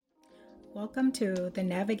Welcome to the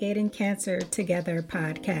Navigating Cancer Together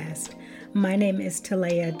podcast. My name is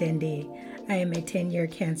Talea Dindy. I am a 10-year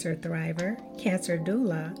cancer thriver, cancer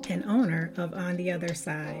doula, and owner of On the Other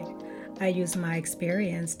Side. I use my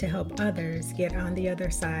experience to help others get on the other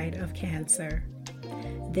side of cancer.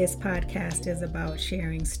 This podcast is about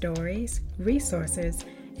sharing stories, resources,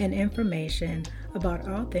 and information about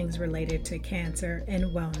all things related to cancer and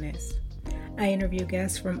wellness. I interview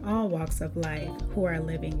guests from all walks of life who are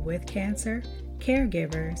living with cancer,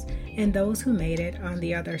 caregivers, and those who made it on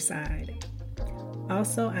the other side.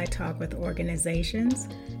 Also, I talk with organizations,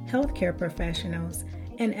 healthcare professionals,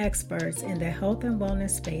 and experts in the health and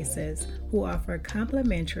wellness spaces who offer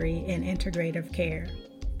complementary and integrative care.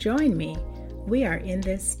 Join me. We are in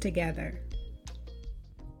this together.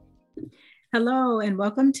 Hello, and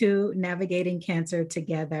welcome to Navigating Cancer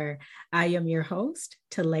Together. I am your host,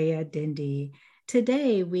 Talea Dindy.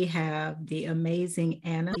 Today, we have the amazing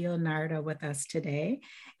Anna Leonardo with us today,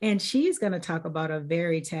 and she's going to talk about a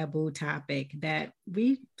very taboo topic that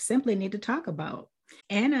we simply need to talk about.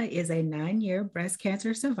 Anna is a 9-year breast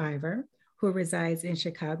cancer survivor who resides in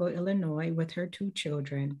Chicago, Illinois, with her 2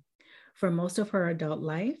 children. For most of her adult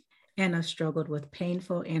life, Anna struggled with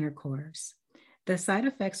painful intercourse. The side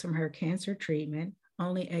effects from her cancer treatment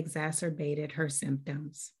only exacerbated her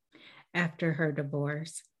symptoms. After her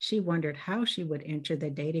divorce, she wondered how she would enter the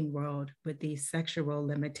dating world with these sexual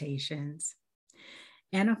limitations.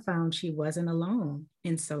 Anna found she wasn't alone,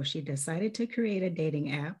 and so she decided to create a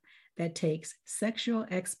dating app that takes sexual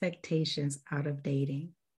expectations out of dating.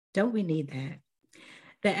 Don't we need that?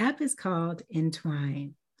 The app is called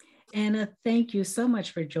Entwine. Anna, thank you so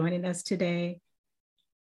much for joining us today.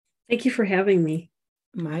 Thank you for having me.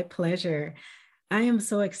 My pleasure. I am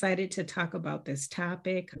so excited to talk about this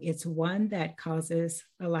topic. It's one that causes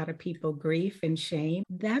a lot of people grief and shame.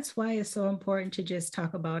 That's why it's so important to just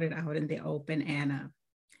talk about it out in the open, Anna.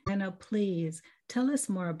 Anna, please tell us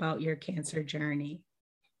more about your cancer journey.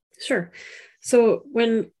 Sure. So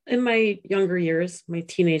when in my younger years, my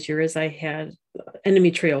teenage years, I had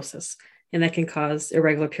endometriosis, and that can cause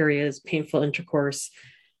irregular periods, painful intercourse,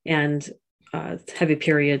 and heavy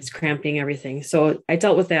periods, cramping, everything. So I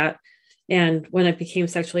dealt with that. And when I became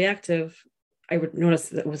sexually active, I would notice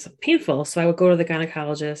that it was painful. So I would go to the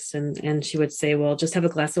gynecologist and she would say, well, just have a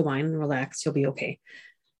glass of wine and relax, you'll be okay.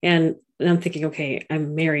 And I'm thinking, okay,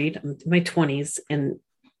 I'm married, I'm in my 20s and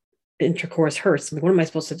intercourse hurts. I'm like, what am I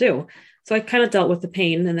supposed to do? So I kind of dealt with the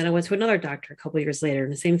pain. And then I went to another doctor a couple of years later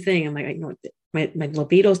and the same thing. I'm like, my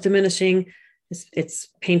libido is diminishing. It's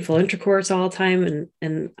painful intercourse all the time.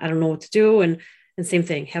 And I don't know what to do. And same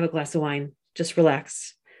thing, have a glass of wine, just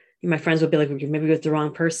relax. My friends would be like, you're maybe with the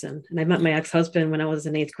wrong person. And I met my ex-husband when I was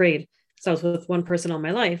in 8th grade. So I was with one person all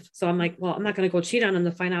my life. So I'm like, well, I'm not going to go cheat on him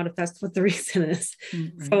to find out if that's what the reason is.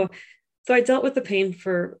 Mm-hmm. So I dealt with the pain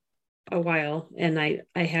for a while. And I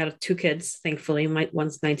had 2 kids, thankfully.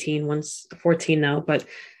 One's 19, one's 14 now.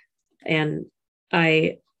 And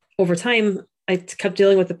over time, I kept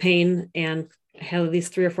dealing with the pain, and I had at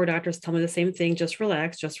least 3 or 4 doctors tell me the same thing. Just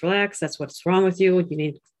relax. That's what's wrong with you. You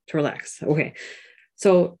need to relax. Okay.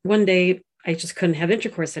 So one day I just couldn't have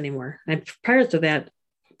intercourse anymore. And prior to that,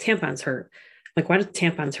 tampons hurt. Like, why do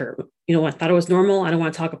tampons hurt? You know, I thought it was normal. I don't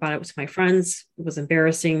want to talk about it with my friends. It was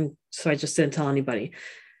embarrassing. So I just didn't tell anybody.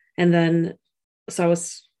 And then, so I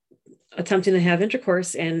was attempting to have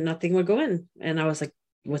intercourse and nothing would go in. And I was like,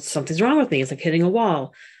 something's wrong with me. It's like hitting a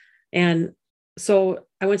wall. And so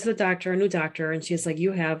I went to the doctor, a new doctor, and she's like,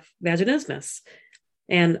 you have vaginismus.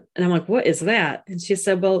 And I'm like, what is that? And she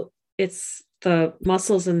said, well, it's the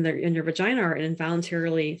muscles in your vagina are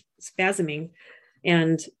involuntarily spasming,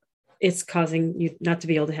 and it's causing you not to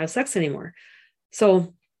be able to have sex anymore.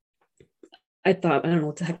 So I thought, I don't know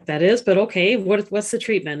what the heck that is, but okay, what's the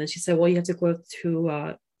treatment? And she said, well, you have to go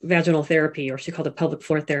to vaginal therapy, or she called it pelvic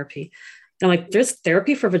floor therapy. And I'm like, there's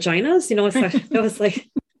therapy for vaginas? You know, I was like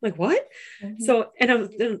what? Mm-hmm. So,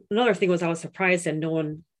 and another thing was I was surprised that no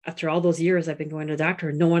one, after all those years I've been going to the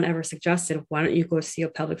doctor, no one ever suggested, why don't you go see a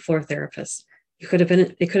pelvic floor therapist? It could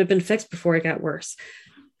have been fixed before it got worse.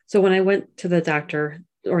 So when I went to the doctor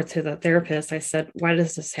or to the therapist, I said, why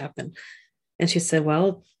does this happen? And she said,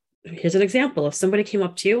 well, here's an example. If somebody came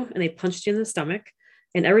up to you and they punched you in the stomach,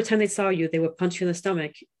 and every time they saw you, they would punch you in the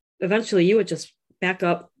stomach, eventually you would just back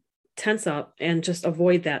up, tense up, and just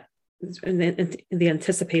avoid that in the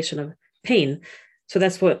anticipation of pain. So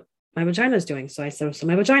that's what my vagina is doing. So I said, so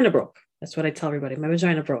my vagina broke. That's what I tell everybody. My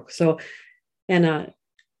vagina broke. So, and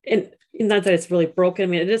not that it's really broken. I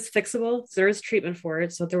mean, it is fixable. So there is treatment for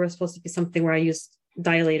it. So there was supposed to be something where I used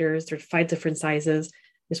dilators. There's 5 different sizes.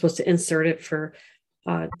 You're supposed to insert it for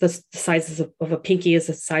The size of a pinky is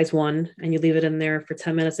a size 1, and you leave it in there for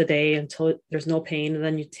 10 minutes a day until there's no pain. And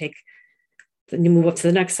then you move up to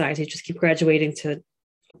the next size. You just keep graduating to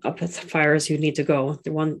up as far as you need to go.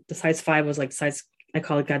 The size 5 was like size, I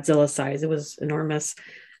call it Godzilla size. It was enormous.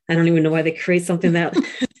 I don't even know why they create something that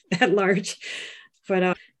that large.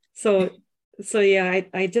 But so yeah,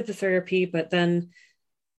 I did the therapy, but then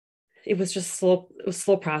it was just slow. It was a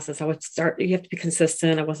slow process. You have to be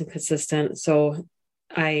consistent. I wasn't consistent. So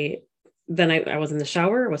I was in the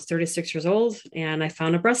shower. I was 36 years old and I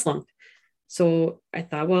found a breast lump. So I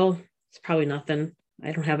thought, well, it's probably nothing.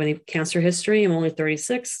 I don't have any cancer history. I'm only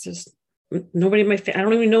 36. Just nobody in my I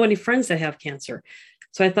don't even know any friends that have cancer.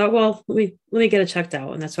 So I thought, well, let me get it checked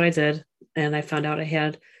out. And that's what I did. And I found out I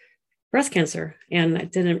had breast cancer. And I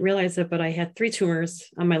didn't realize it, but I had 3 tumors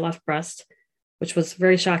on my left breast, which was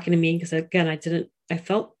very shocking to me because, again, I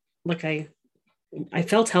felt like I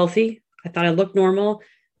felt healthy. I thought I looked normal,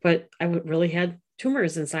 but I really had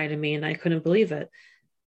tumors inside of me and I couldn't believe it.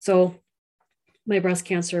 So my breast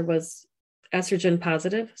cancer was estrogen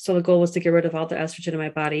positive. So the goal was to get rid of all the estrogen in my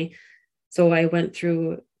body. So I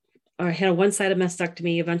had a one-sided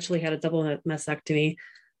mastectomy, eventually had a double mastectomy,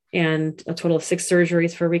 and a total of 6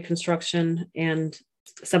 surgeries for reconstruction and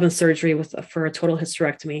 7 surgery for a total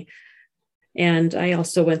hysterectomy. And I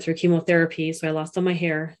also went through chemotherapy. So I lost all my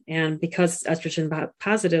hair. And because estrogen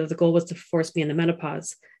positive, the goal was to force me into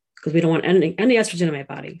menopause because we don't want any estrogen in my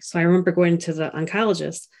body. So I remember going to the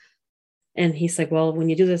oncologist and he's like, well, when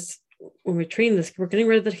you do this, when we're treating this, we're getting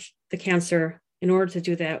rid of the cancer. In order to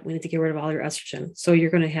do that, we need to get rid of all your estrogen. So you're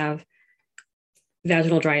going to have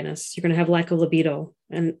vaginal dryness. You're going to have lack of libido.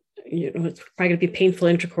 And it's probably going to be painful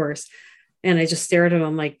intercourse. And I just stared at him.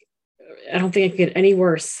 I'm like, I don't think it could get any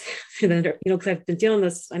worse than, because I've been dealing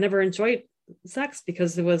with this. I never enjoyed sex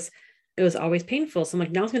because it was always painful. So I'm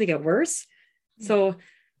like, now it's going to get worse. So,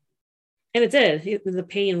 and it did. The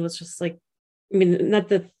pain was just like, I mean, not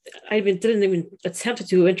that didn't even attempt to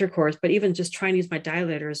do intercourse, but even just trying to use my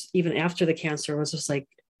dilators, even after the cancer, was just like,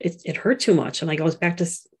 it hurt too much. And like, I was back to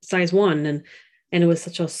size 1 and it was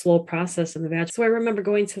such a slow process in the vag. So I remember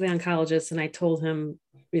going to the oncologist and I told him,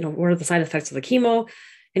 what are the side effects of the chemo?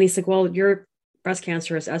 And he's like, well, your breast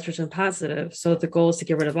cancer is estrogen positive. So the goal is to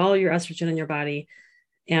get rid of all your estrogen in your body.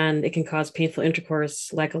 And it can cause painful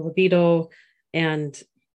intercourse, lack of libido, and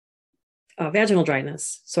vaginal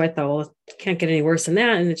dryness. So I thought, well, it can't get any worse than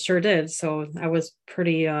that. And it sure did. So I was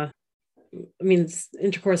pretty,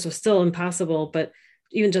 intercourse was still impossible, but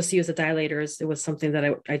even just to use the dilators, it was something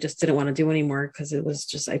that I just didn't want to do anymore because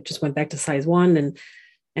I just went back to size 1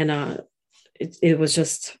 and it was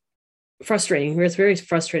just frustrating. It was very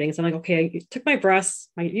frustrating. So I'm like, okay, I took my breasts,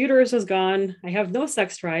 my uterus was gone. I have no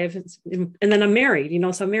sex drive. And then I'm married,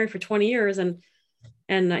 so I'm married for 20 years.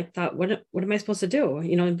 And I thought, what am I supposed to do?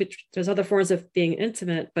 There's other forms of being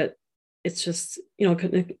intimate, but it's just,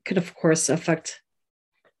 it could of course affect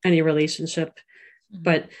any relationship. Mm-hmm.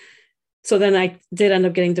 But so then I did end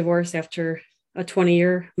up getting divorced after a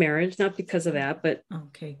 20-year marriage, not because of that, but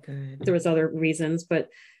okay, good. There was other reasons. But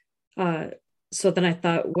so then I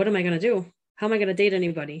thought, what am I going to do? How am I going to date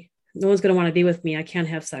anybody? No one's going to want to be with me. I can't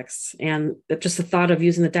have sex. And just the thought of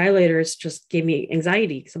using the dilators just gave me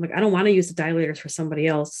anxiety. So I'm like, I don't want to use the dilators for somebody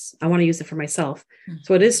else. I want to use it for myself. Mm-hmm.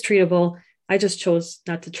 So it is treatable. I just chose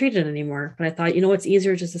not to treat it anymore. But I thought, it's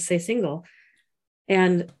easier just to stay single.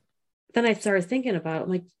 And then I started thinking about,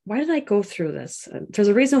 like, why did I go through this? There's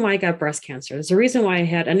a reason why I got breast cancer. There's a reason why I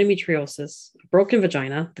had endometriosis, broken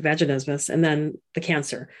vagina, the vaginismus, and then the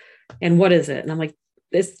cancer. And what is it? And I'm like,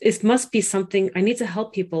 this must be something. I need to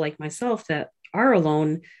help people like myself that are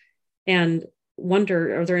alone and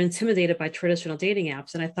wonder, or they're intimidated by traditional dating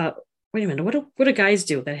apps. And I thought, wait a minute, what do guys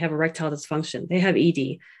do that have erectile dysfunction? They have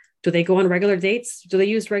ED. Do they go on regular dates? Do they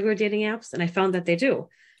use regular dating apps? And I found that they do.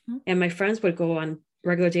 Mm-hmm. And my friends would go on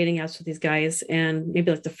regular dating apps with these guys, and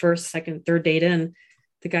maybe like the first, second, third date in,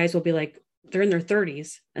 the guys will be like, they're in their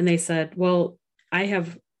 30s. And they said, well, I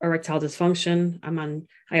have erectile dysfunction.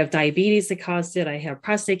 I have diabetes that caused it. I have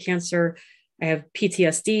prostate cancer. I have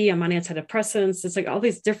PTSD. I'm on antidepressants. It's like all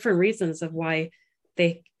these different reasons of why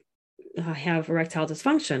they have erectile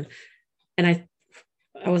dysfunction. And I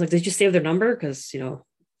was like, did you save their number? Because,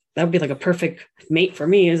 that would be like a perfect mate for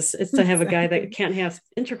me is to have a guy that can't have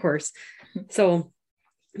intercourse. So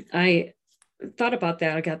I thought about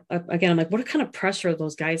that. I'm like, what kind of pressure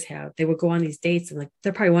those guys have? They would go on these dates and like,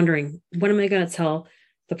 they're probably wondering, what am I going to tell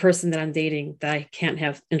the person that I'm dating that I can't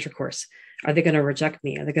have intercourse? Are they going to reject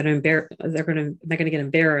me? Are they going to am I going to get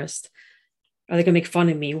embarrassed? Are they going to make fun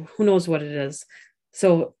of me? Who knows what it is?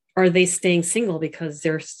 So are they staying single because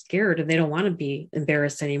they're scared and they don't want to be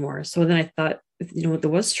embarrassed anymore? So then I thought, that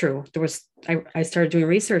was true. I started doing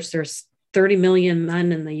research. There's 30 million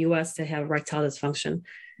men in the US that have erectile dysfunction.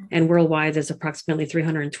 And worldwide, there's approximately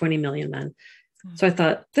 320 million men. So I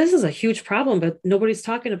thought, this is a huge problem, but nobody's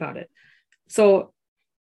talking about it. So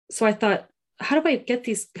I thought, how do I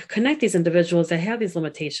connect these individuals that have these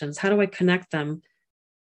limitations? How do I connect them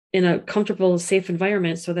in a comfortable, safe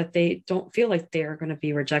environment so that they don't feel like they're going to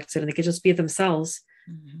be rejected and they can just be themselves,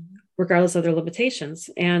 regardless of their limitations?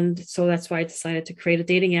 And so that's why I decided to create a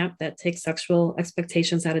dating app that takes sexual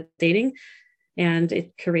expectations out of dating. And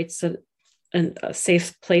it creates a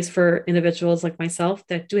safe place for individuals like myself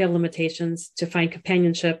that do have limitations to find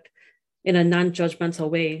companionship in a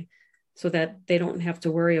non-judgmental way, so that they don't have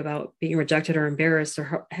to worry about being rejected or embarrassed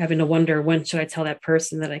or having to wonder, when should I tell that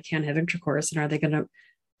person that I can't have intercourse? And are they going to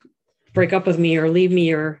break up with me or leave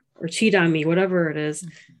me or cheat on me, whatever it is.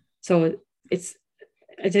 So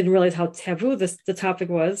I didn't realize how taboo the topic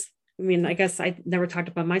was. I mean, I guess I never talked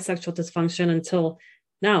about my sexual dysfunction until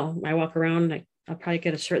now. I walk around, I'll probably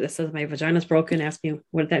get a shirt that says my vagina's broken, ask me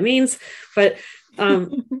what that means. But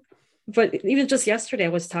but even just yesterday, I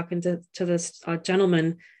was talking to this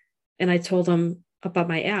gentleman, and I told him about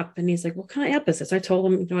my app, and he's like, what kind of app is this? I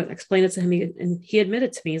told him, I explained it to him, and he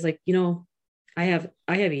admitted to me, he's like, I have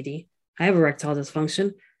ED, I have erectile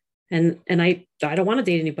dysfunction, and I don't want to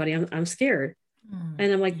date anybody. I'm scared.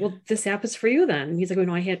 And I'm like, well, this app is for you then. And he's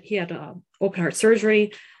like, he had open heart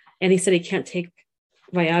surgery, and he said he can't take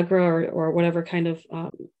Viagra or whatever kind of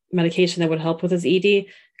medication that would help with his ED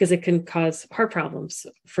because it can cause heart problems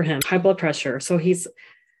for him, high blood pressure. So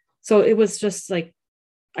it was just like,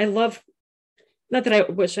 I love, not that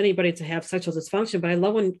I wish anybody to have sexual dysfunction, but I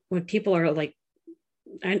love when people are like,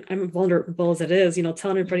 I'm vulnerable as it is,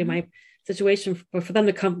 telling everybody my situation, but for them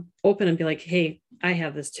to come open and be like, hey, I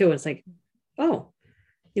have this too. It's like, oh,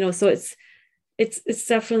 so it's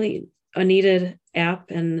definitely a needed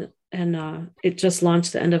app, and it just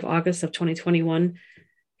launched the end of August of 2021.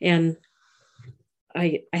 And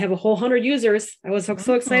I have a whole 100 users. I was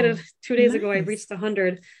so excited. 2 days ago, I reached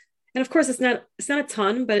 100. And of course, it's not a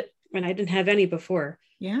ton, but when I didn't have any before.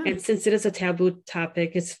 Yeah. And since it is a taboo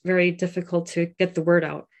topic, it's very difficult to get the word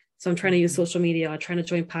out. So I'm trying to use social media. I'm trying to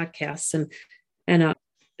join podcasts, and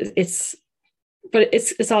it's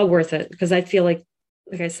all worth it, because I feel like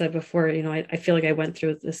I said before, I feel like I went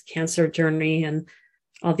through this cancer journey and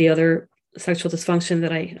all the other sexual dysfunction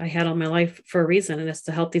that I had all my life for a reason. And it's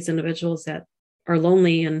to help these individuals that are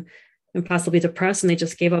lonely and possibly depressed, and they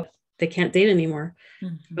just gave up. They can't date anymore,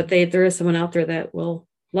 but there is someone out there that will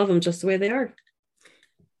love them just the way they are.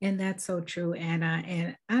 And that's so true, Anna.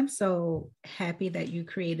 And I'm so happy that you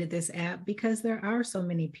created this app, because there are so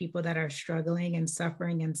many people that are struggling and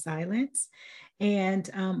suffering in silence. And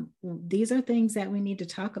these are things that we need to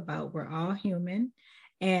talk about. We're all human.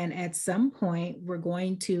 And at some point, we're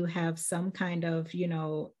going to have some kind of,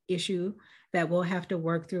 issue that we'll have to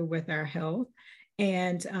work through with our health.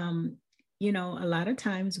 And, a lot of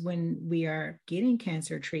times when we are getting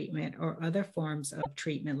cancer treatment or other forms of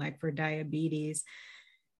treatment, like for diabetes,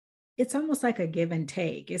 it's almost like a give and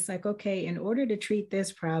take. It's like, okay, in order to treat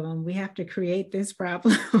this problem, we have to create this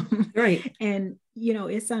problem. Right. And,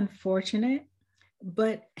 it's unfortunate,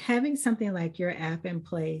 but having something like your app in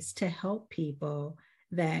place to help people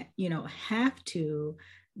that, have to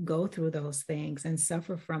go through those things and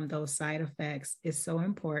suffer from those side effects is so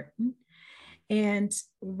important. And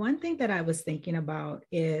one thing that I was thinking about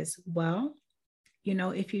is, well,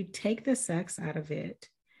 if you take the sex out of it,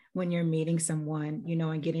 when you're meeting someone,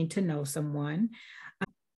 and getting to know someone,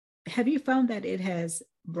 have you found that it has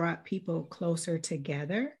brought people closer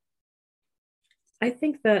together? I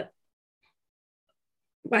think that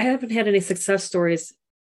I haven't had any success stories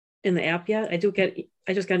in the app yet. I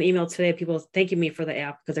just got an email today, people thanking me for the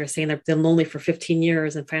app, because they're saying they've been lonely for 15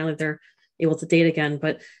 years and finally they're able to date again.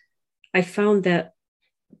 But I found that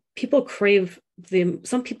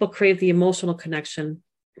some people crave the emotional connection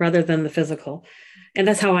rather than the physical. And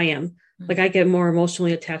that's how I am. Like, I get more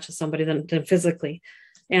emotionally attached to somebody than physically.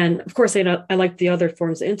 And of course, I like the other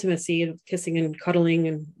forms of intimacy, kissing and cuddling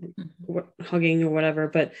and hugging or whatever.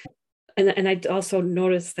 But, and I also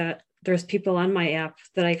noticed that there's people on my app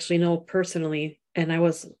that I actually know personally. And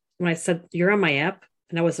when I said, you're on my app,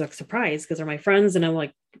 and I was like surprised, because they're my friends. And I'm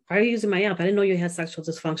like, why are you using my app? I didn't know you had sexual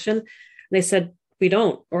dysfunction. And they said, we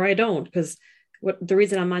don't, or I don't, because the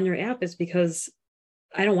reason I'm on your app is because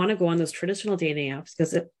I don't want to go on those traditional dating apps,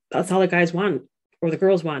 because that's all the guys want, or the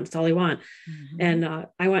girls want. It's all they want. And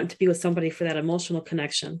I want to be with somebody for that emotional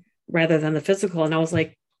connection rather than the physical. And I was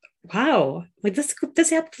like, wow, like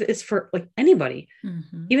this app is for like anybody,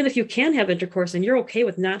 even if you can have intercourse and you're okay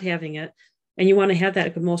with not having it, and you want to have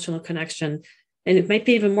that emotional connection. and it might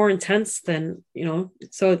be even more intense than,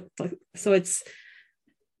 so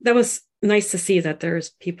that was nice to see that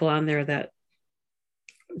there's people on there that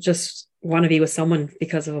just want to be with someone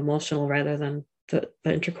because of emotional rather than the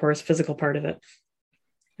intercourse physical part of it.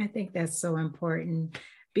 I think that's so important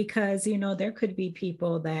because, there could be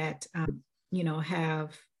people that,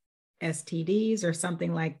 have STDs or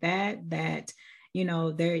something like that, they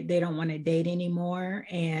don't want to date anymore.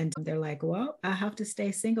 And they're like, well, I have to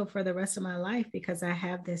stay single for the rest of my life because I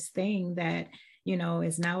have this thing that,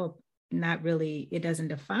 is now not really, it doesn't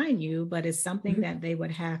define you, but it's something that they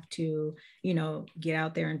would have to, get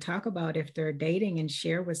out there and talk about if they're dating and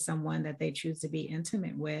share with someone that they choose to be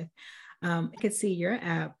intimate with. I could see your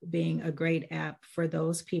app being a great app for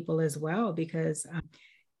those people as well, because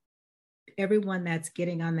everyone that's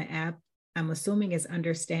getting on the app, I'm assuming, is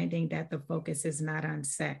understanding that the focus is not on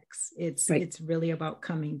sex. It's right. It's really about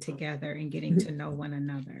coming together and getting to know one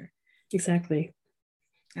another. Exactly.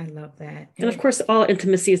 I love that. And of course, all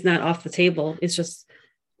intimacy is not off the table. It's just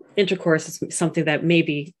intercourse is something that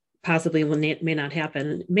maybe possibly may not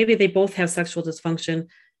happen. Maybe they both have sexual dysfunction.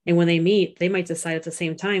 And when they meet, they might decide at the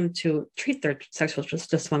same time to treat their sexual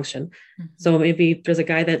dysfunction. Mm-hmm. So maybe there's a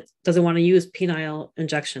guy that doesn't want to use penile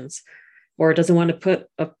injections or doesn't want to put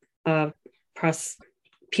a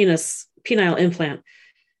penile implant.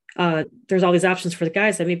 There's all these options for the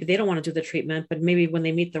guys that maybe they don't want to do the treatment, but maybe when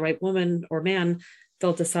they meet the right woman or man,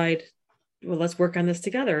 they'll decide, well, let's work on this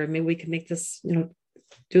together. Maybe we can make this,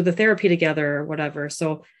 do the therapy together or whatever.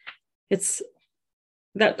 So it's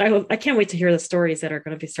that I can't wait to hear the stories that are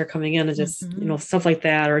going to start coming in and just, stuff like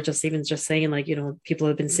that, or just even just saying like, people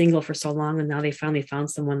have been single for so long and now they finally found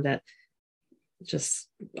someone that just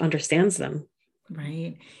understands them.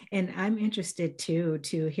 Right. And I'm interested too,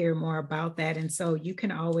 to hear more about that. And so you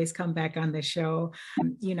can always come back on the show,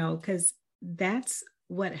 because that's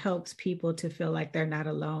what helps people to feel like they're not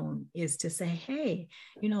alone, is to say, hey,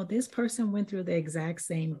 this person went through the exact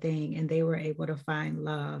same thing and they were able to find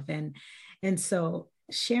love. And so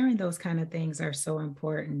sharing those kind of things are so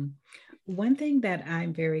important. One thing that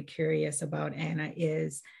I'm very curious about, Anna,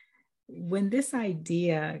 is when this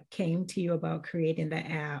idea came to you about creating the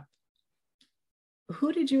app,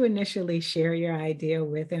 who did you initially share your idea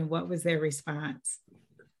with and what was their response?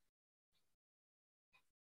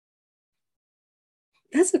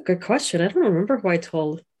 That's a good question. I don't remember who I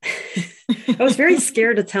told. I was very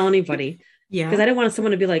scared to tell anybody because I didn't want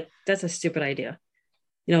someone to be like, that's a stupid idea.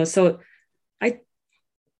 So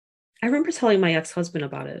I remember telling my ex-husband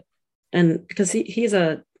about it, and because he's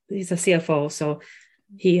a CFO. So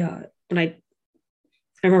I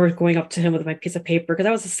remember going up to him with my piece of paper because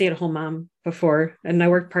I was a stay-at-home mom before, and I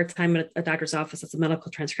worked part-time at a doctor's office as a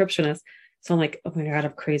medical transcriptionist. So I'm like, oh my God,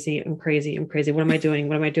 I'm crazy. What am I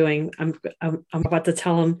doing? I'm about to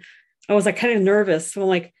tell him. I was like kind of nervous. So I'm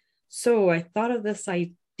like, so I thought of this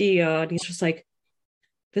idea, and he's just like,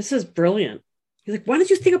 this is brilliant. He's like, why did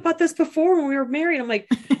you think about this before when we were married? I'm like,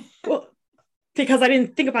 well, because I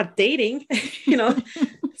didn't think about dating,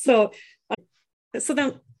 So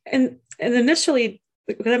then, and initially,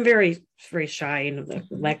 because I'm very, very shy and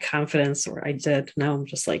lack confidence, or I did. Now I'm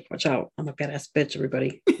just like, watch out, I'm a badass bitch,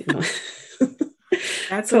 everybody.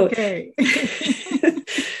 That's okay.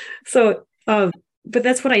 But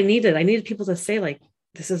that's what I needed. I needed people to say like,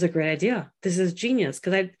 this is a great idea. This is genius.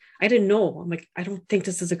 Because I didn't know. I'm like, I don't think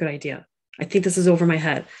this is a good idea. I think this is over my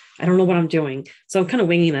head. I don't know what I'm doing. So I'm kind of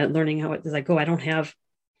winging it, learning how it as I go.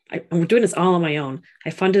 I'm doing this all on my own. I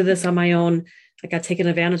funded this on my own. I got taken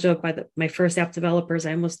advantage of by my first app developers.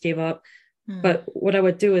 I almost gave up. But what I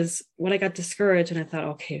would do is when I got discouraged and I thought,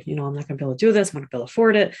 okay, I'm not going to be able to do this. I'm not going to be able to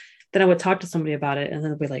afford it. Then I would talk to somebody about it. And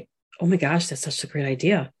then they'd be like, oh my gosh, that's such a great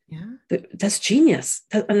idea. Yeah. That's genius.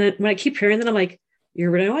 And then when I keep hearing that, I'm like, you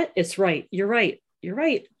know what? It's right. You're right.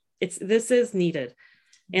 This is needed.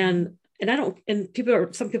 And some people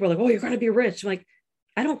are like, oh, you're going to be rich. I'm like,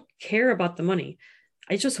 I don't care about the money.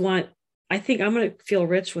 I think I'm going to feel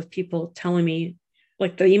rich with people telling me,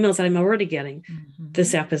 like the emails that I'm already getting,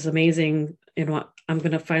 this app is amazing. I'm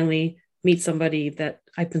going to finally meet somebody that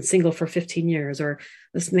I've been single for 15 years, or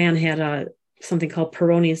this man had something called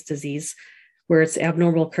Peyronie's disease, where it's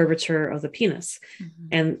abnormal curvature of the penis.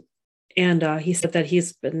 And he said that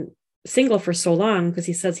he's been single for so long because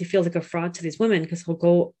he says he feels like a fraud to these women because he'll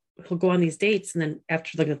go on these dates. And then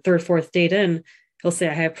after like the third, fourth date in, he'll say,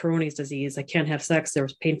 I have Peyronie's disease. I can't have sex. There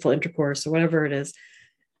was painful intercourse or whatever it is.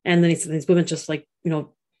 And then he said, these women just like,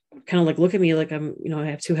 kind of like look at me like I'm, I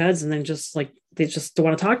have two heads, and then just like, they just don't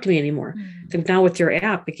want to talk to me anymore. So now with your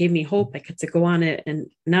app, it gave me hope. I get to go on it and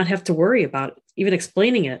not have to worry about even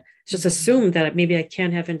explaining it. Just assume that maybe I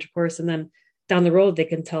can have intercourse, and then down the road, they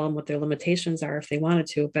can tell them what their limitations are if they wanted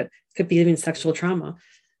to, but it could be even sexual trauma.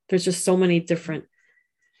 There's just so many different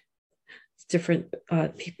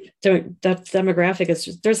that demographic is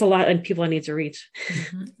just, there's a lot of people I need to reach.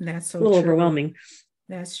 That's so a little true. overwhelming.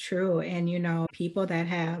 That's true. And, people that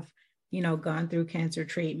have, gone through cancer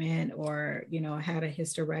treatment or, had a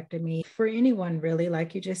hysterectomy, for anyone really,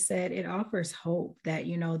 like you just said, it offers hope that,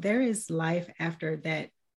 there is life after that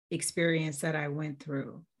experience that I went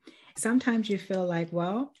through. Sometimes you feel like,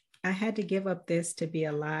 well, I had to give up this to be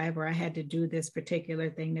alive, or I had to do this particular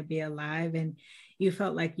thing to be alive. And you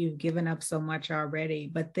felt like you've given up so much already.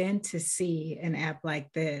 But then to see an app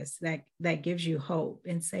like this that gives you hope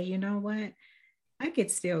and say, you know what, I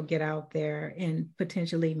could still get out there and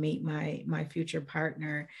potentially meet my future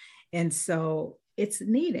partner. And so it's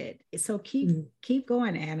needed. So keep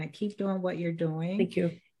going, Anna, keep doing what you're doing. Thank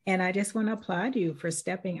you. And I just want to applaud you for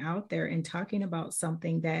stepping out there and talking about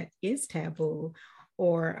something that is taboo,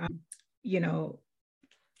 or,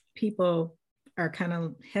 people are kind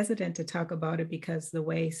of hesitant to talk about it because the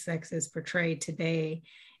way sex is portrayed today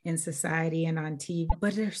in society and on TV,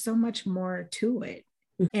 but there's so much more to it.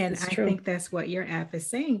 And I think that's what your app is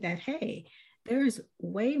saying, that, hey, there's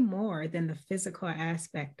way more than the physical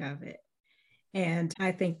aspect of it. And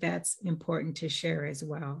I think that's important to share as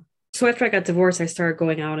well. So after I got divorced, I started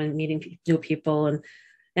going out and meeting new people.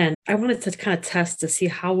 And I wanted to kind of test to see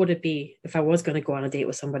how would it be if I was going to go on a date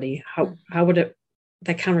with somebody, how would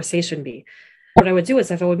that conversation be? What I would do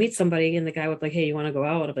is if I would meet somebody and the guy would be like, hey, you want to go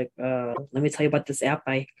out? I'm like, let me tell you about this app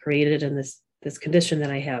I created and this condition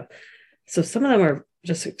that I have. So some of them are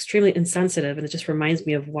just extremely insensitive, and it just reminds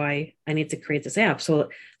me of why I need to create this app. So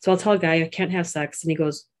I'll tell a guy I can't have sex, and he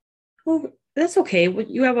goes, oh, that's okay.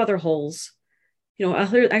 You have other holes. I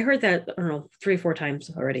heard that, I don't know, 3 or 4 times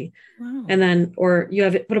already. Wow. And then, or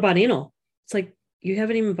what about anal? It's like, you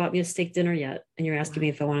haven't even bought me a steak dinner yet, and you're asking me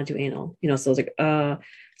if I want to do anal. So I was like,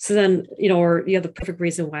 so then, or you have the perfect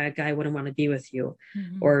reason why a guy wouldn't want to be with you,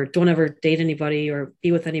 or don't ever date anybody or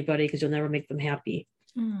be with anybody because you'll never make them happy.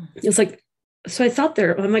 It's like, so I thought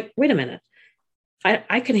I'm like, wait a minute,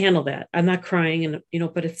 I can handle that. I'm not crying. And,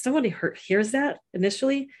 but if somebody hears that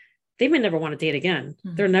initially, they may never want to date again.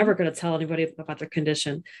 They're never going to tell anybody about their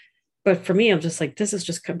condition. But for me, I'm just like,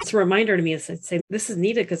 it's a reminder to me to say this is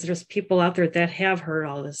needed, because there's people out there that have heard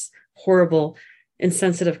all this horrible,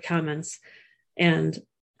 insensitive comments. And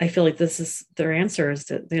I feel like this is their answer, is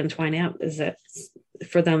that the Entwine app is that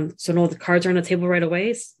for them. So no, the cards are on the table right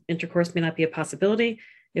away. Intercourse may not be a possibility.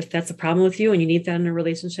 If that's a problem with you and you need that in a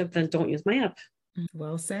relationship, then don't use my app.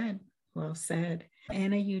 Well said. Well said.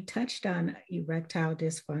 Anna, you touched on erectile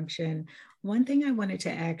dysfunction. One thing I wanted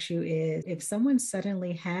to ask you is, if someone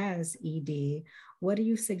suddenly has ED, what do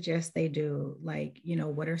you suggest they do? Like,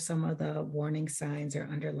 what are some of the warning signs or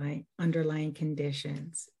underlying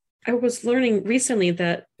conditions? I was learning recently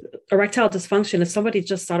that erectile dysfunction, if somebody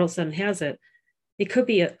just all of a sudden has it, it could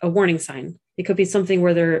be a warning sign. It could be something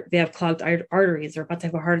where they have clogged arteries, or about to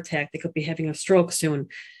have a heart attack. They could be having a stroke soon.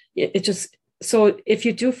 So if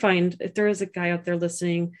you do find, if there is a guy out there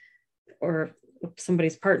listening, or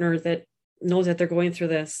somebody's partner that knows that they're going through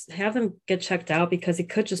this, have them get checked out, because it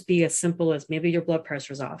could just be as simple as maybe your blood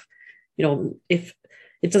pressure's off. If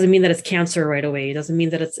it doesn't mean that it's cancer right away, it doesn't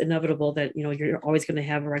mean that it's inevitable that, you're always going to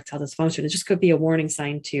have erectile dysfunction. It just could be a warning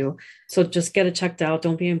sign too. So just get it checked out.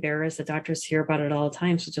 Don't be embarrassed. The doctors hear about it all the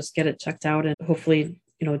time. So just get it checked out. And hopefully,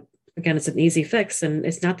 again, it's an easy fix, and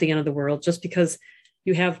it's not the end of the world. Just because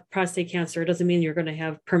you have prostate cancer, it doesn't mean you're going to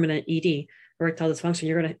have permanent ED, erectile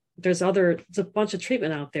dysfunction. There's a bunch of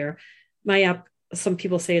treatment out there. My app, some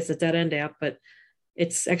people say it's a dead end app, but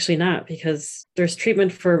it's actually not, because there's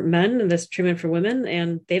treatment for men and there's treatment for women,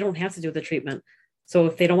 and they don't have to do the treatment. So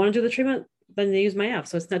if they don't want to do the treatment, then they use my app.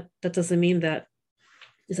 So that doesn't mean that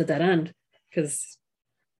it's a dead end, because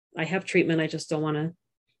I have treatment. I just don't want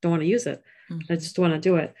to use it. I just want to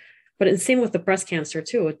do it. But it's same with the breast cancer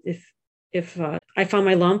too. If I found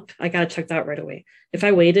my lump, I got it checked out right away. If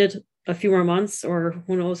I waited a few more months, or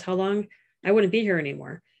who knows how long, I wouldn't be here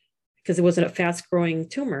anymore, because it wasn't a fast-growing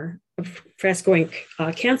tumor, a fast-growing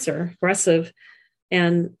cancer, aggressive.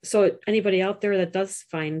 And so anybody out there that does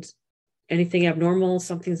find anything abnormal,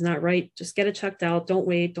 something's not right, just get it checked out. Don't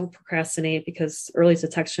wait, don't procrastinate, because early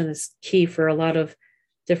detection is key for a lot of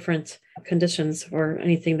different conditions, or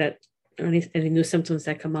any new symptoms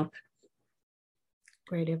that come up.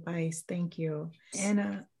 Great advice. Thank you.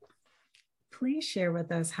 Anna, please share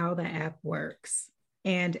with us how the app works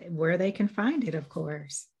and where they can find it, of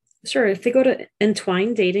course. Sure. If they go to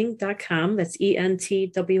entwinedating.com, that's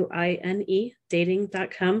ENTWINE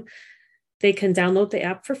dating.com, they can download the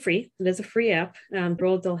app for free. It is a free app.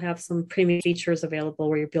 They'll have some premium features available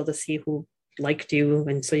where you'll be able to see who liked you.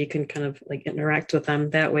 And so you can kind of like interact with them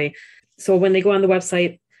that way. So when they go on the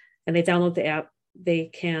website and they download the app, they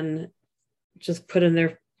can just put in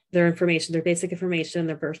their information, their basic information,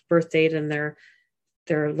 their birth date and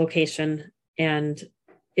their location. And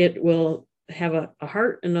it will have a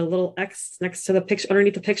heart and a little X next to the picture,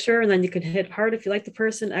 underneath the picture. And then you can hit heart if you like the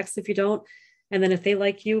person, X if you don't. And then if they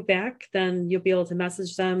like you back, then you'll be able to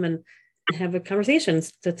message them and have a conversation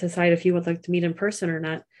to decide if you would like to meet in person or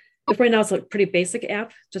not. But right now it's a pretty basic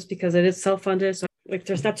app just because it is self-funded. So like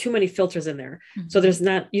there's not too many filters in there. Mm-hmm.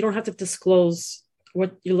 So you don't have to disclose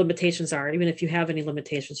what your limitations are. Even if you have any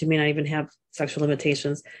limitations, you may not even have sexual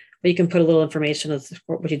limitations, but you can put a little information of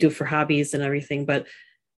what you do for hobbies and everything.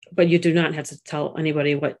 But you do not have to tell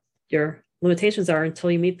anybody what your limitations are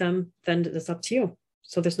until you meet them. Then it's up to you.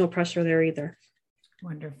 So there's no pressure there either.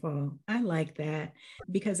 Wonderful. I like that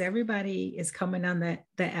because everybody is coming on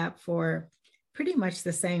the app for pretty much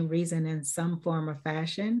the same reason in some form or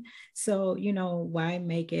fashion. So, why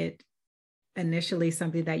make it initially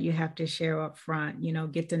something that you have to share up front,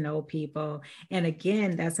 get to know people. And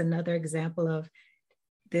again, that's another example of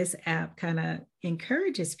this app kind of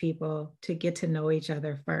encourages people to get to know each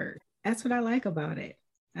other first. That's what I like about it.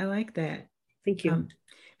 I like that. Thank you.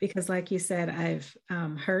 Because like you said, I've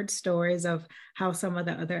heard stories of how some of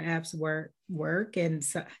the other apps work and,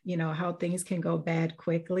 how things can go bad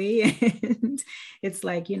quickly. And it's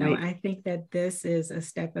like, right. I think that this is a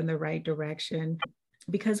step in the right direction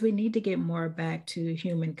because we need to get more back to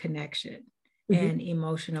human connection. Mm-hmm. And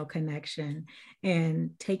emotional connection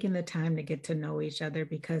and taking the time to get to know each other,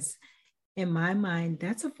 because in my mind,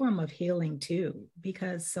 that's a form of healing too,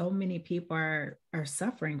 because so many people are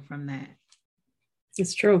suffering from that.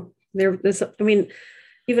 It's true. Even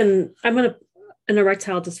I'm in an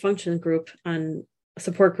erectile dysfunction group, on a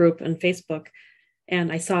support group on Facebook,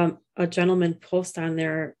 and I saw a gentleman post on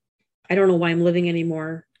there, I don't know why I'm living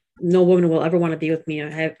anymore. No woman will ever want to be with me.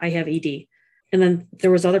 I have ED. And then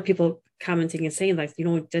there was other people commenting and saying like,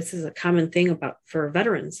 this is a common thing for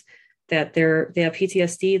veterans, that they have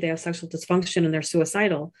PTSD, they have sexual dysfunction, and they're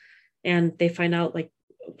suicidal. And they find out like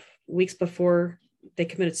weeks before they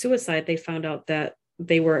committed suicide, they found out that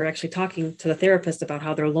they were actually talking to the therapist about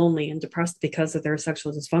how they're lonely and depressed because of their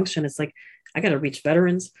sexual dysfunction. It's like, I got to reach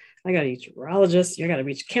veterans. I got to reach urologists. I got to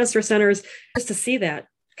reach cancer centers just to see that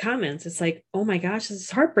comments. It's like, oh my gosh, this is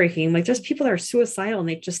heartbreaking. Like there's people that are suicidal and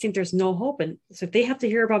they just think there's no hope. And so they have to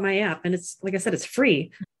hear about my app, and it's, like I said, it's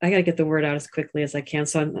free. I got to get the word out as quickly as I can.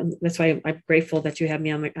 So that's why I'm grateful that you have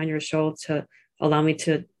me on your show to allow me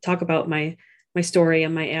to talk about my story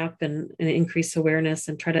and my app and increase awareness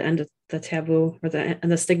and try to end the taboo or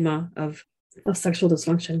the stigma of sexual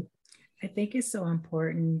dysfunction. I think it's so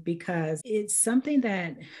important because it's something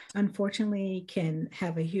that unfortunately can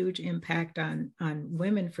have a huge impact on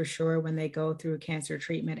women for sure when they go through cancer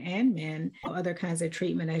treatment, and men, other kinds of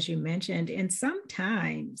treatment, as you mentioned. And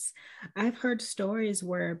sometimes I've heard stories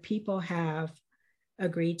where people have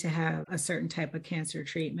agreed to have a certain type of cancer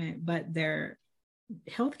treatment, but their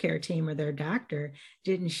healthcare team or their doctor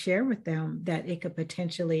didn't share with them that it could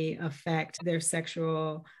potentially affect their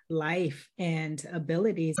sexual life and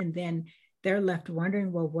abilities. And then they're left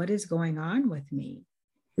wondering, well, what is going on with me?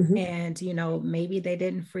 Mm-hmm. And, maybe they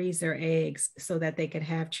didn't freeze their eggs so that they could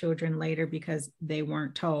have children later because they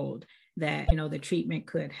weren't told that, the treatment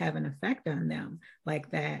could have an effect on them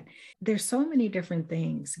like that. There's so many different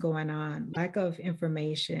things going on, lack of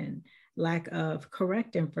information, lack of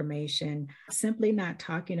correct information, simply not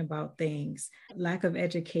talking about things, lack of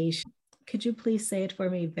education. Could you please say it for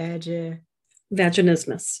me?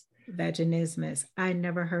 Vaginismus. Vaginismus. I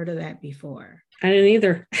never heard of that before. I didn't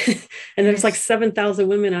either. And there's like 7,000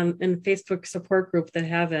 women in Facebook support group that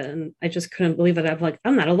have it. And I just couldn't believe it. I'm like,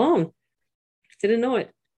 I'm not alone. Didn't know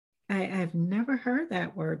it. I've never heard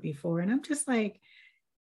that word before. And I'm just like,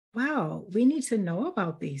 wow, we need to know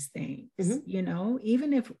about these things. Mm-hmm.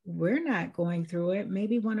 Even if we're not going through it,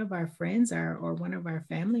 maybe one of our friends are, or one of our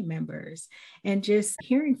family members. And just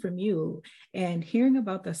hearing from you and hearing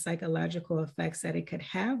about the psychological effects that it could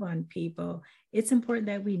have on people, it's important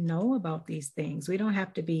that we know about these things. We don't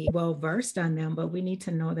have to be well versed on them, but we need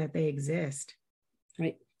to know that they exist.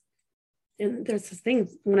 Right. And there's this thing,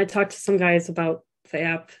 when I talk to some guys about the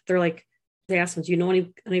app, they ask them, do you know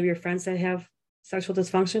any of your friends that have sexual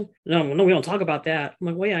dysfunction? No, we don't talk about that. I'm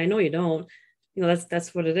like, well, yeah, I know you don't.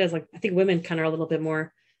 That's what it is. Like, I think women kind of are a little bit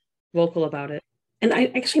more vocal about it. And I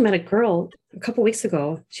actually met a girl a couple of weeks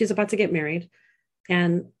ago. She's about to get married,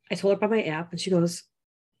 and I told her about my app, and she goes,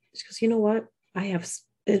 you know what?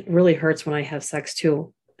 It really hurts when I have sex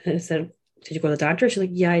too. And I said, did you go to the doctor? She's like,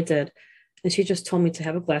 yeah, I did. And she just told me to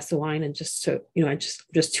have a glass of wine and just to, I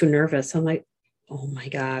just too nervous. I'm like, oh my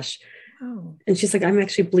gosh. Oh. And she's like, I'm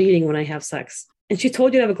actually bleeding when I have sex. And she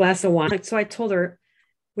told you to have a glass of wine. So I told her,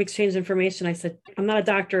 we exchanged information. I said, I'm not a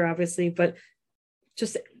doctor, obviously, but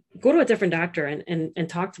just go to a different doctor and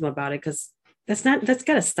talk to them about it. Cause that's got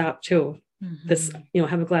to stop too. Mm-hmm. This,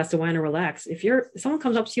 have a glass of wine or relax. If someone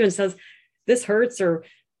comes up to you and says, this hurts or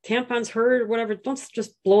tampons hurt or whatever, don't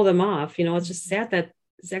just blow them off. It's just sad that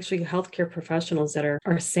it's actually healthcare professionals that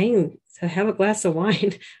are saying to have a glass of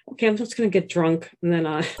wine. Okay, I'm just going to get drunk and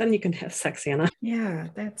then you can have sex, Anna. Yeah,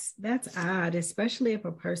 that's odd, especially if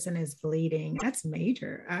a person is bleeding. That's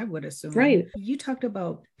major, I would assume. Right. You talked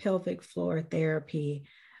about pelvic floor therapy.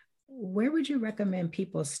 Where would you recommend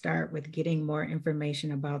people start with getting more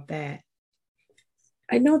information about that?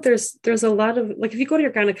 I know there's a lot of, like, if you go to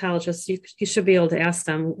your gynecologist, you should be able to ask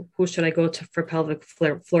them, who should I go to for pelvic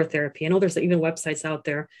floor therapy? I know there's even websites out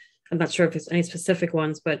there. I'm not sure if there's any specific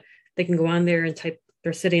ones, but they can go on there and type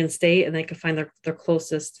their city and state, and they can find their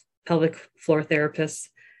closest pelvic floor therapists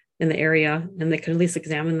in the area, and they can at least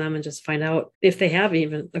examine them and just find out if they have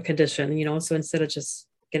even a condition, so instead of just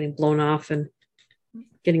getting blown off and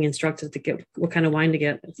getting instructed to get what kind of wine to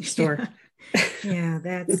get at the store. Yeah,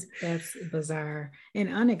 that's bizarre and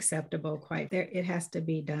unacceptable. Quite there, it has to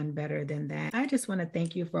be done better than that. I just want to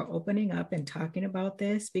thank you for opening up and talking about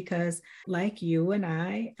this, because like you and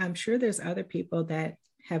I'm sure there's other people that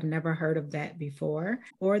have never heard of that before,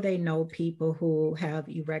 or they know people who have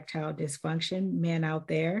erectile dysfunction, men out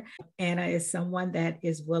there. Anna is someone that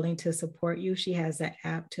is willing to support you. She has an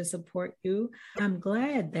app to support you. I'm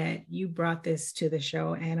glad that you brought this to the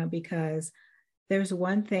show, Anna, because there's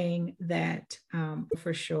one thing that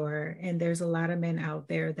for sure, and there's a lot of men out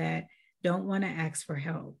there that don't want to ask for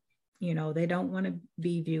help. They don't want to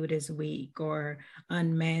be viewed as weak or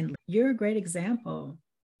unmanly. You're a great example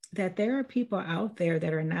that there are people out there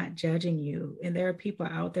that are not judging you, and there are people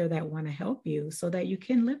out there that want to help you so that you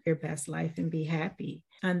can live your best life and be happy.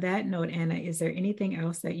 On that note, Anna, is there anything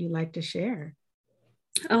else that you'd like to share?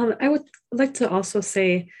 I would like to also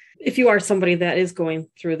say, if you are somebody that is going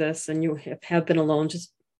through this and you have been alone,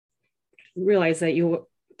 just realize that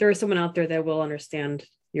there is someone out there that will understand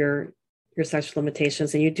your sexual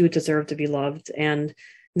limitations, and you do deserve to be loved, and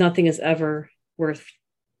nothing is ever worth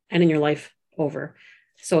ending your life over.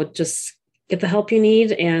 So just get the help you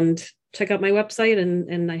need and check out my website.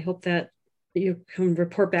 And I hope that you can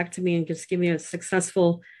report back to me and just give me a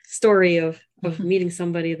successful story of meeting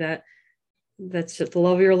somebody that's just the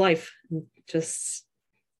love of your life.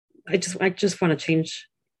 I just want to change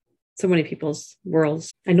so many people's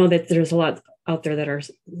worlds. I know that there's a lot out there that are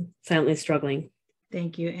silently struggling.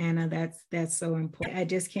 Thank you, Anna. That's so important. I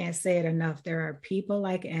just can't say it enough. There are people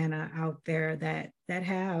like Anna out there that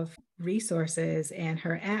have resources, and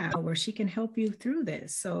her app where she can help you through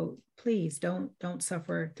this. So please don't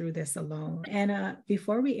suffer through this alone. Anna,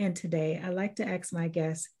 before we end today, I like to ask my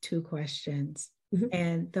guests 2 questions. Mm-hmm.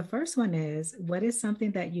 And the first one is, what is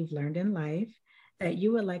something that you've learned in life that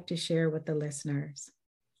you would like to share with the listeners?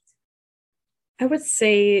 I would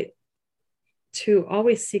say to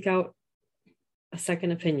always seek out a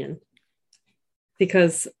second opinion,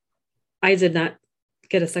 because I did not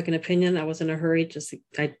get a second opinion. I was in a hurry.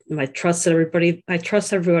 I trusted everybody. I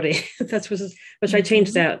trust everybody. That's which I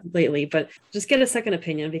changed that lately, but just get a second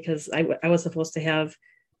opinion, because I was supposed to have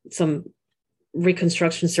some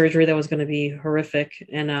reconstruction surgery that was going to be horrific.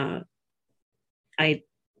 And I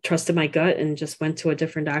trusted my gut and just went to a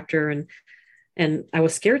different doctor, and I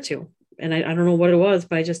was scared to. And I don't know what it was,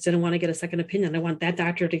 but I just didn't want to get a second opinion. I want that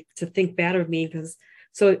doctor to think bad of me.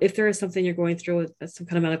 So if there is something you're going through with some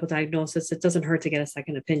kind of medical diagnosis, it doesn't hurt to get a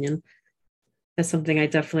second opinion. That's something I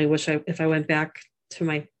definitely wish if I went back to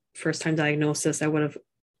my first time diagnosis, I would have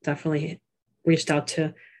definitely reached out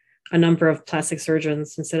to a number of plastic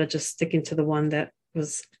surgeons instead of just sticking to the one that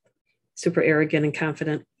was super arrogant and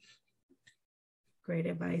confident. Great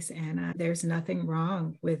advice, Anna. There's nothing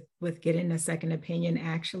wrong with getting a second opinion.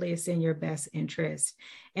 Actually, it's in your best interest.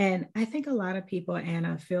 And I think a lot of people,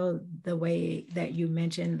 Anna, feel the way that you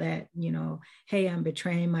mentioned that, hey, I'm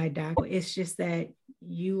betraying my doctor. It's just that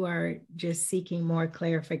you are just seeking more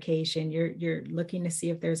clarification. You're looking to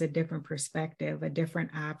see if there's a different perspective, a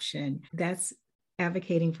different option. That's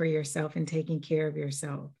advocating for yourself and taking care of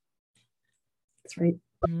yourself. That's right.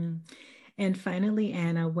 Mm-hmm. And finally,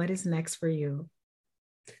 Anna, what is next for you?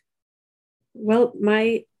 Well,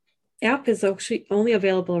 my app is actually only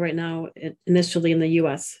available right now initially in the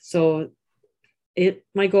US. So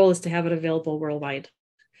my goal is to have it available worldwide.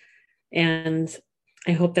 And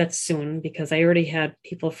I hope that's soon, because I already had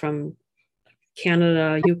people from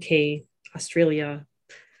Canada, UK, Australia,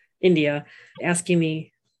 India, asking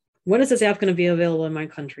me, when is this app going to be available in my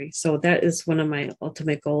country? So that is one of my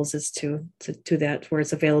ultimate goals, is to do that where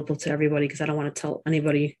it's available to everybody, because I don't want to tell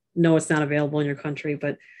anybody, no, it's not available in your country,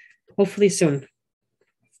 but hopefully soon.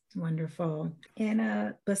 Wonderful.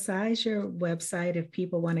 And besides your website, if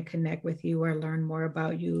people want to connect with you or learn more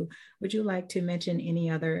about you, would you like to mention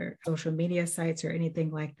any other social media sites or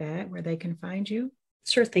anything like that where they can find you?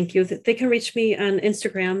 Sure, thank you. They can reach me on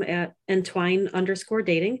Instagram at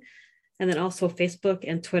entwine_dating, and then also Facebook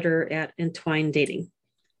and Twitter at entwine dating.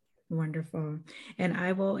 Wonderful. And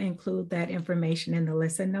I will include that information in the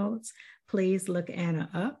listen notes. Please look Anna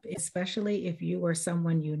up, especially if you or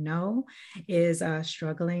someone you know is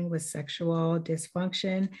struggling with sexual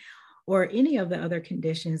dysfunction or any of the other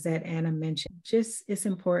conditions that Anna mentioned. Just it's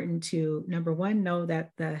important to, number one, know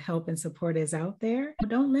that the help and support is out there.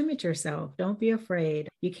 Don't limit yourself. Don't be afraid.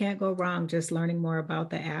 You can't go wrong just learning more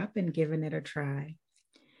about the app and giving it a try.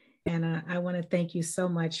 Anna, I want to thank you so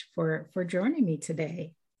much for joining me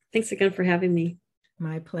today. Thanks again for having me.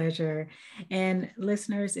 My pleasure. And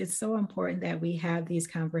listeners, it's so important that we have these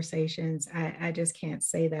conversations. I just can't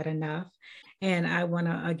say that enough. And I want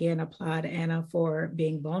to again applaud Anna for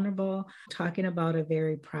being vulnerable, talking about a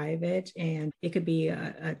very private, and it could be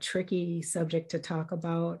a tricky subject to talk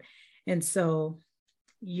about. And so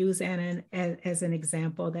use Anna as an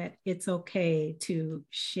example that it's okay to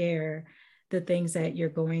share the things that you're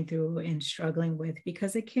going through and struggling with,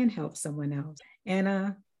 because it can help someone else.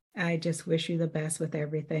 Anna, I just wish you the best with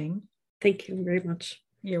everything. Thank you very much.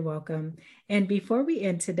 You're welcome. And before we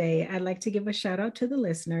end today, I'd like to give a shout out to the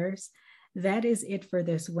listeners. That is it for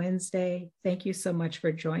this Wednesday. Thank you so much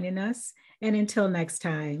for joining us. And until next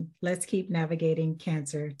time, let's keep navigating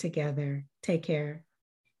cancer together. Take care.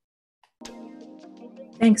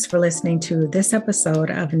 Thanks for listening to this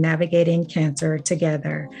episode of Navigating Cancer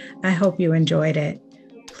Together. I hope you enjoyed it.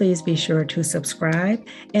 Please be sure to subscribe.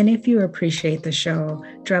 And if you appreciate the show,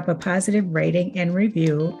 drop a positive rating and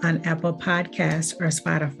review on Apple Podcasts or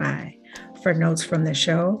Spotify. For notes from the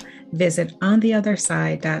show, visit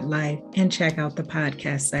ontheotherside.life and check out the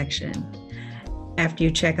podcast section. After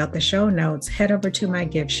you check out the show notes, head over to my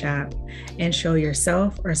gift shop and show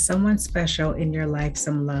yourself or someone special in your life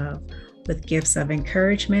some love with gifts of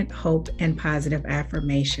encouragement, hope, and positive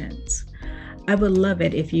affirmations. I would love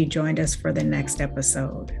it if you joined us for the next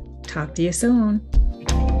episode. Talk to you soon.